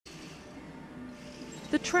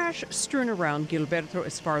The trash strewn around Gilberto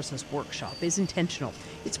Esparza's workshop is intentional.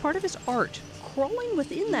 It's part of his art. Crawling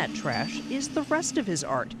within that trash is the rest of his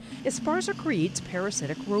art. Esparza creates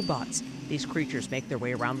parasitic robots. These creatures make their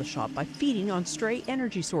way around the shop by feeding on stray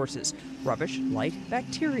energy sources: rubbish, light,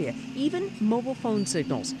 bacteria, even mobile phone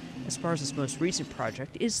signals. Esparza's most recent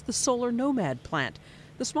project is the Solar Nomad plant.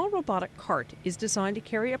 The small robotic cart is designed to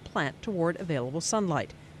carry a plant toward available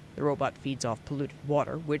sunlight. The robot feeds off polluted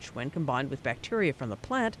water, which, when combined with bacteria from the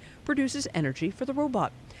plant, produces energy for the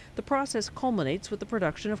robot. The process culminates with the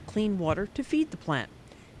production of clean water to feed the plant.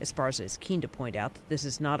 Esparza is keen to point out that this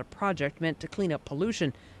is not a project meant to clean up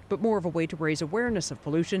pollution, but more of a way to raise awareness of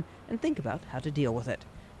pollution and think about how to deal with it.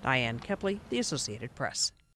 Diane Kepley, The Associated Press.